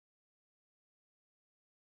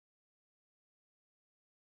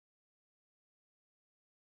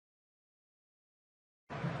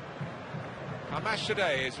Our match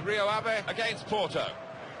today is Rio Ave against Porto.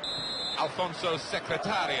 Alfonso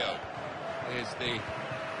Secretario is the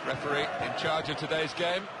referee in charge of today's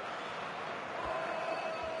game.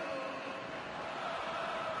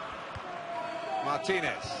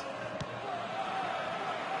 Martinez.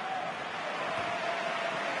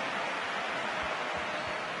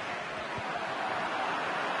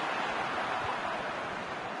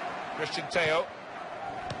 Christian Teo.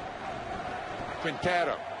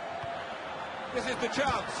 Quintero. This is the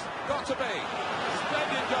chance. Got to be.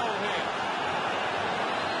 Splendid goal here.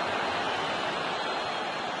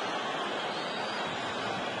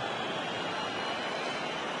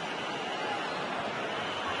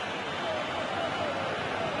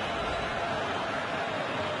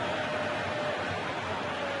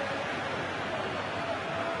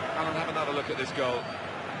 Alan, have another look at this goal.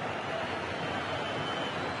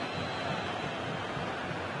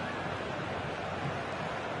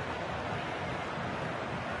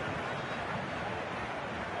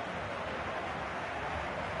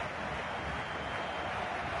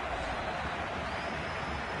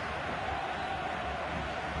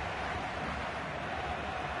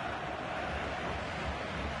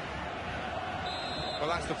 Well,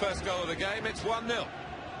 that's the first goal of the game. It's 1-0.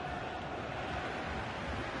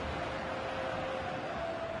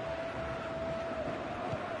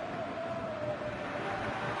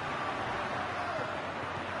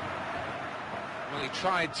 Well, he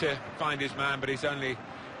tried to find his man, but he's only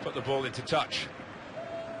put the ball into touch.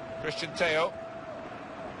 Christian Teo.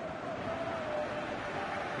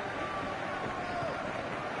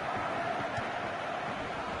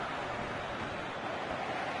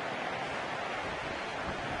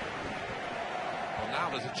 Now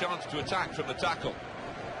there's a chance to attack from the tackle.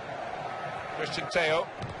 Christian Teo.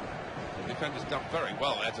 The defender's done very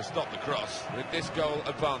well there to stop the cross. With this goal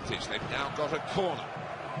advantage, they've now got a corner.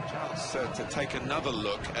 Chance to take another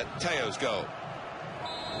look at Teo's goal.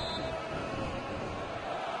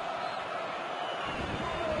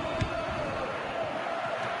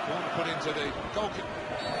 Corner put into the goalkeeper.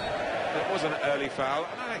 It was an early foul.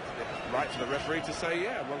 And I think it's right for the referee to say,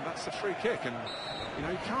 yeah, well, that's a free kick. And, you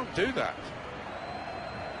know, you can't do that.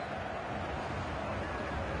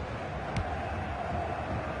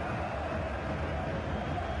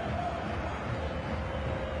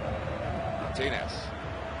 Martinez.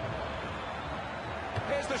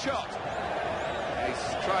 Here's the shot. He's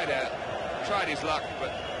tried his luck,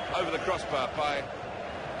 but over the crossbar by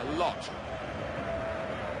a lot.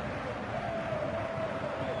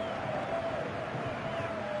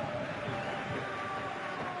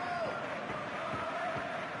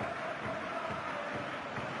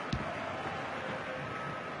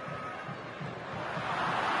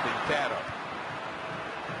 Quintero.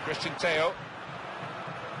 Christian Teo.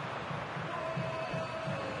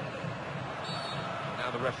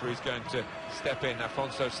 The referee's going to step in,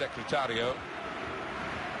 Alfonso Secretario. Oh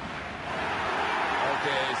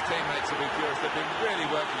dear, his teammates have been furious. They've been really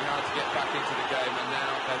working hard to get back into the game, and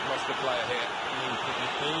now they've lost a player here.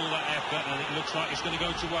 All that effort, and it looks like it's going to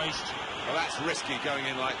go to waste. Well, that's risky going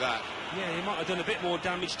in like that. Yeah, he might have done a bit more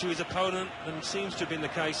damage to his opponent than seems to have been the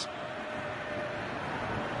case.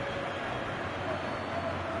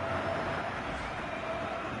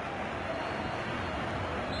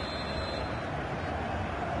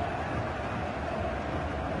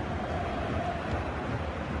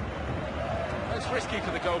 It's risky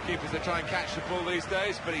for the goalkeepers to try and catch the ball these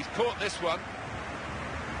days, but he's caught this one.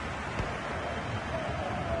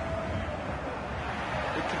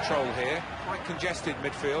 Good control here, quite congested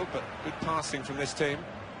midfield, but good passing from this team.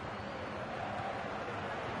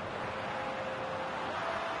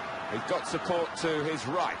 He's got support to his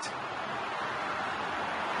right.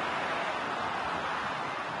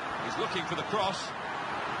 He's looking for the cross.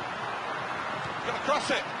 He's going to cross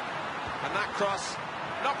it, and that cross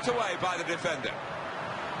knocked away by the defender.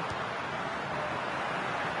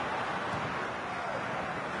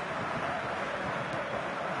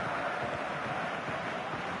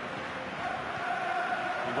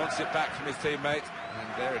 He wants it back from his teammate, and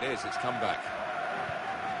there it is, it's come back.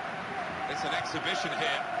 It's an exhibition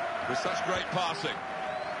here with such great passing.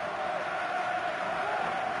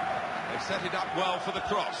 They've set it up well for the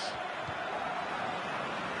cross.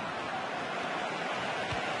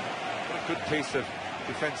 What a good piece of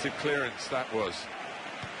defensive clearance that was.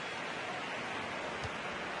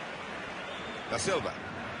 Da Silva.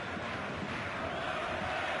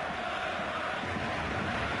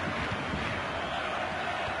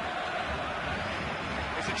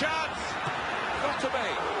 It's a chance! Got to be.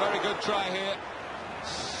 Very good try here.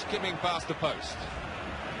 Skimming past the post.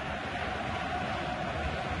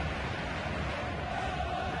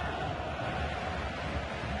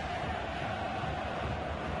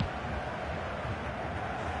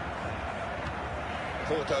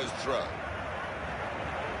 Porto's throw.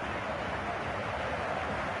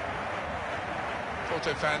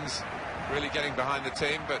 Porto fans really getting behind the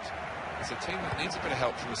team, but it's a team that needs a bit of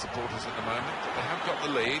help from the supporters at the moment. But they have got the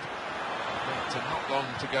lead, but not long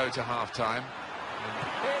to go to half-time.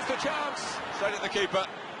 Here's the chance, straight at the keeper.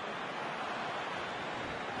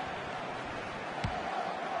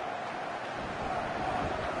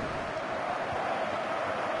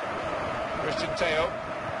 Teo.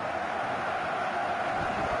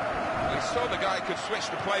 He saw the guy could switch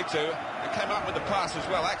the play to and came up with the pass as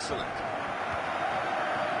well. Excellent.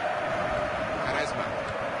 Quaresma.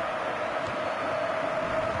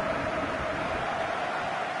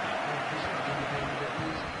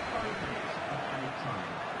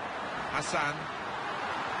 Hassan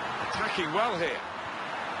attacking well here.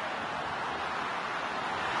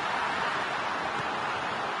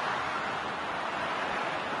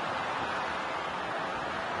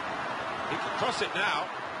 He can cross it now.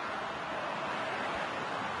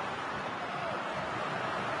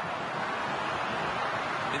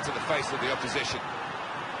 Into the face of the opposition.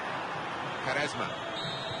 Quaresma.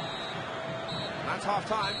 That's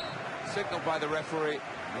half-time. Signalled by the referee.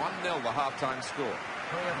 1-0 the half-time score.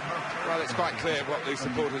 Well, it's quite clear what these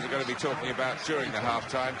supporters are going to be talking about during the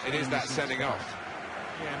half-time. It is that sending off.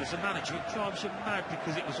 Yeah, and as a manager, it drives you mad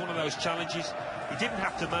because it was one of those challenges he didn't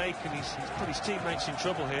have to make, and he's put his teammates in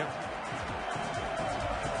trouble here.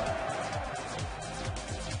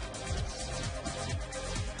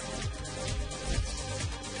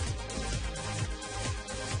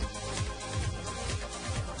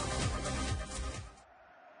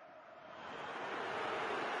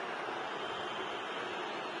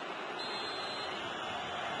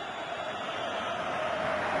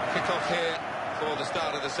 Kick-off here for the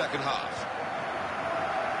start of the second half.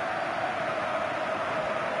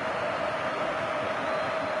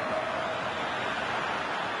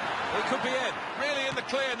 It could be in, really in the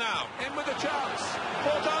clear now, in with a chance.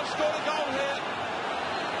 Porto scored a goal here.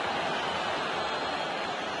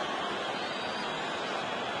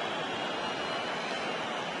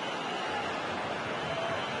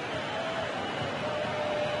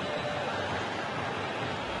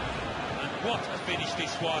 What a finish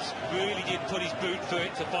this was. Really did put his boot through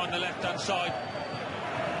it to find the left-hand side.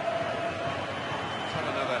 Let's have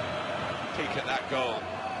another peek at that goal.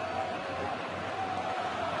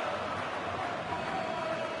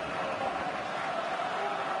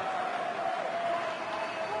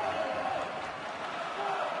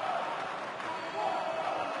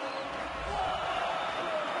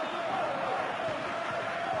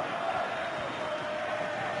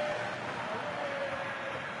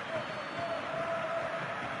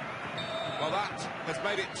 Well, that has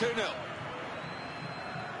made it 2-0.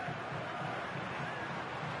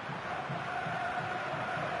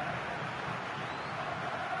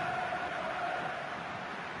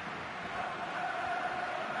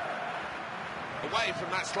 Away from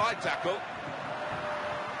that slide tackle.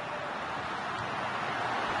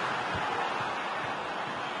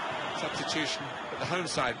 Substitution that the home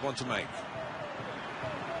side want to make.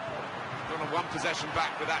 Gone on one possession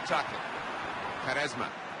back with that tackle. Quaresma.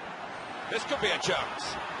 This could be a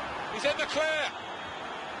chance. He's in the clear.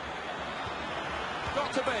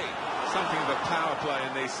 Got to be. Something of a power play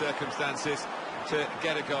in these circumstances to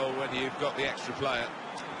get a goal when you've got the extra player.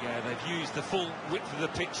 Yeah, they've used the full width of the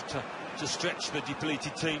pitch to stretch the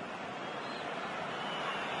depleted team.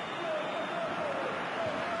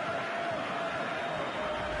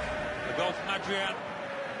 The goal from Adrian.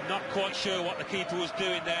 Not quite sure what the keeper was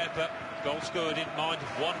doing there, but goal scorer didn't mind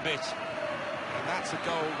one bit. And that's a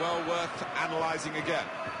goal well worth analysing again.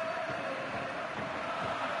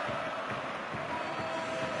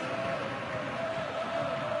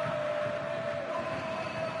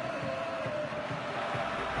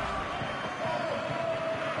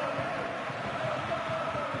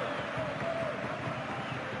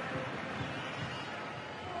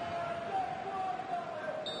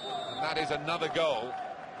 And that is another goal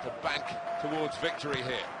to bank towards victory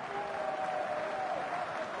here.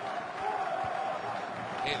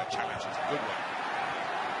 Here the challenge is a good one.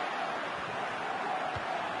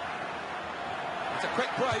 It's a quick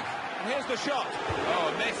break, and here's the shot.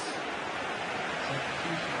 Oh, a miss.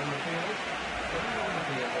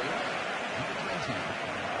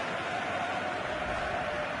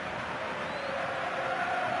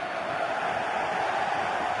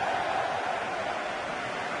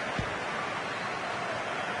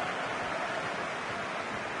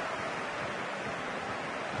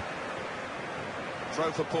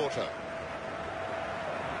 Throw for Porto.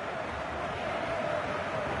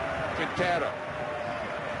 Quintero.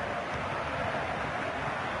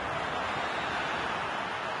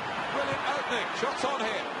 brilliant opening. Shots on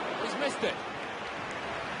here. He's missed it.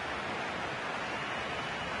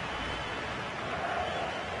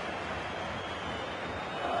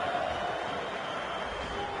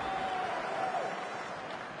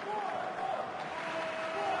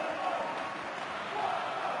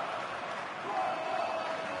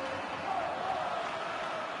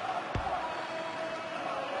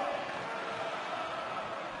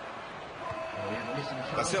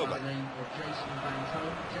 Da Silva.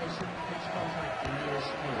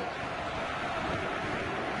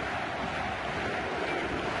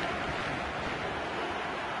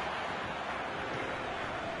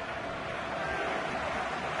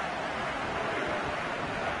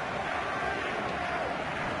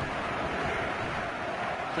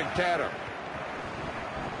 Quintero.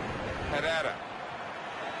 Herrera.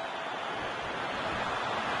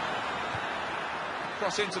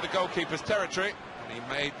 Cross into the goalkeeper's territory. He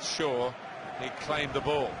made sure he claimed the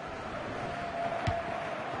ball.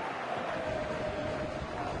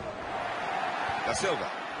 Da Silva.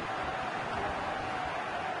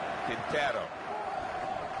 Quintero.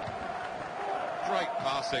 Great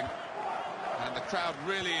passing. And the crowd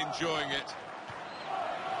really enjoying it.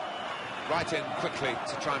 Right in quickly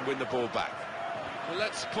to try and win the ball back. Well,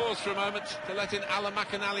 let's pause for a moment to let in Alan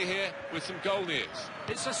McAnally here with some goal news.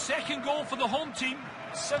 It's a second goal for the home team.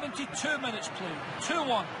 72 minutes played.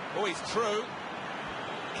 2-1. Oh, he's through.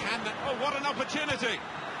 Oh, what an opportunity.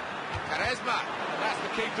 Quaresma. That's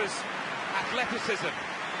the keeper's athleticism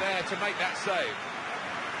there to make that save.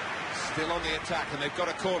 Still on the attack, and they've got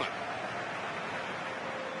a corner.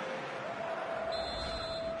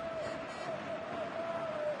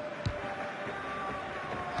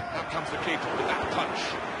 Out comes the keeper with that punch.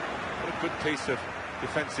 What a good piece of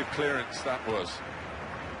defensive clearance that was.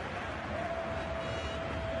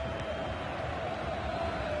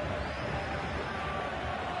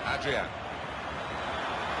 Adrian.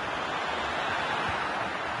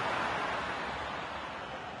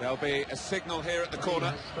 There'll be a signal here at the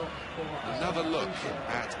corner. Another look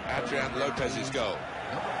at Adrian Lopez's goal.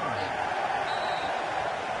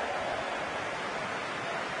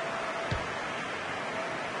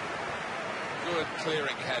 Good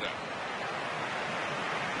clearing header.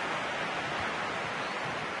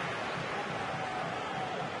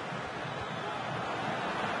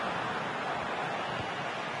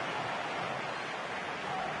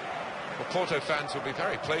 Porto fans will be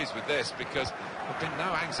very pleased with this because there have been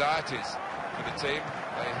no anxieties for the team.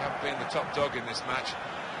 They have been the top dog in this match,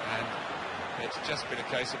 and it's just been a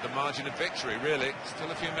case of the margin of victory, really. Still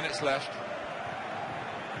a few minutes left.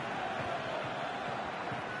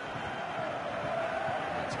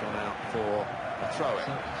 It's gone out for a throw-in.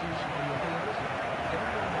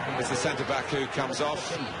 It's the centre-back who comes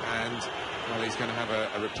off, and, well, he's going to have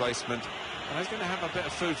a replacement. And he's going to have a bit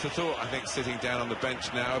of food for thought, I think, sitting down on the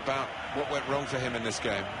bench now about what went wrong for him in this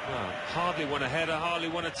game. Well, hardly won a header, hardly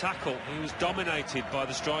won a tackle. He was dominated by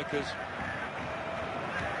the strikers.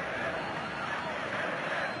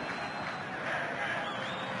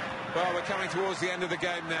 Well, we're coming towards the end of the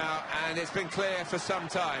game now, and it's been clear for some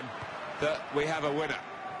time that we have a winner.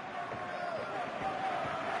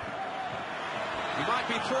 He might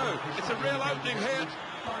be through. It's a real opening here.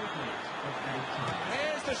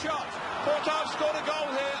 Here's the shot. Porto have scored a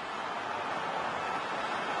goal here.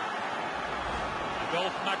 A goal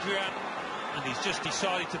from Adrian, and he's just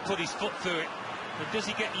decided to put his foot through it. But does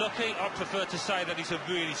he get lucky? I prefer to say that he's a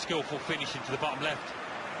really skillful finish into the bottom left.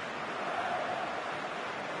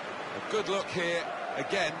 A good look here,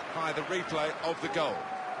 again, by the replay of the goal.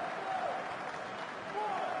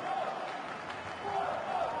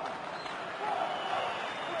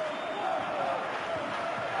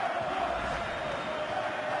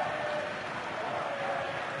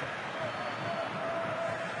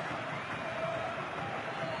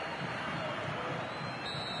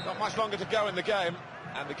 Not much longer to go in the game,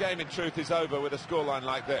 and the game in truth is over with a scoreline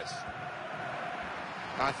like this.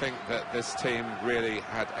 I think that this team really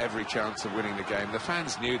had every chance of winning the game. The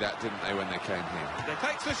fans knew that, didn't they, when they came here? They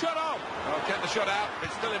takes the shot off. Oh, get the shot out.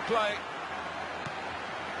 It's still in play.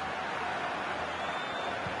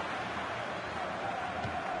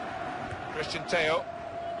 Christian Teo.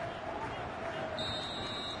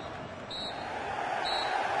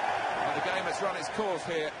 The game has run its course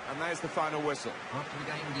here, and there's the final whistle. After the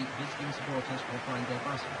game, the visiting supporters will find their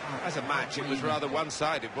bus. As a match, it was rather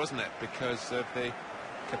one-sided, wasn't it? Because of the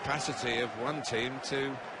capacity of one team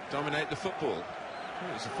to dominate the football. Well,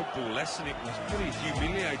 it was a football lesson. It was pretty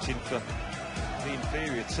humiliating for the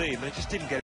inferior team. They just didn't get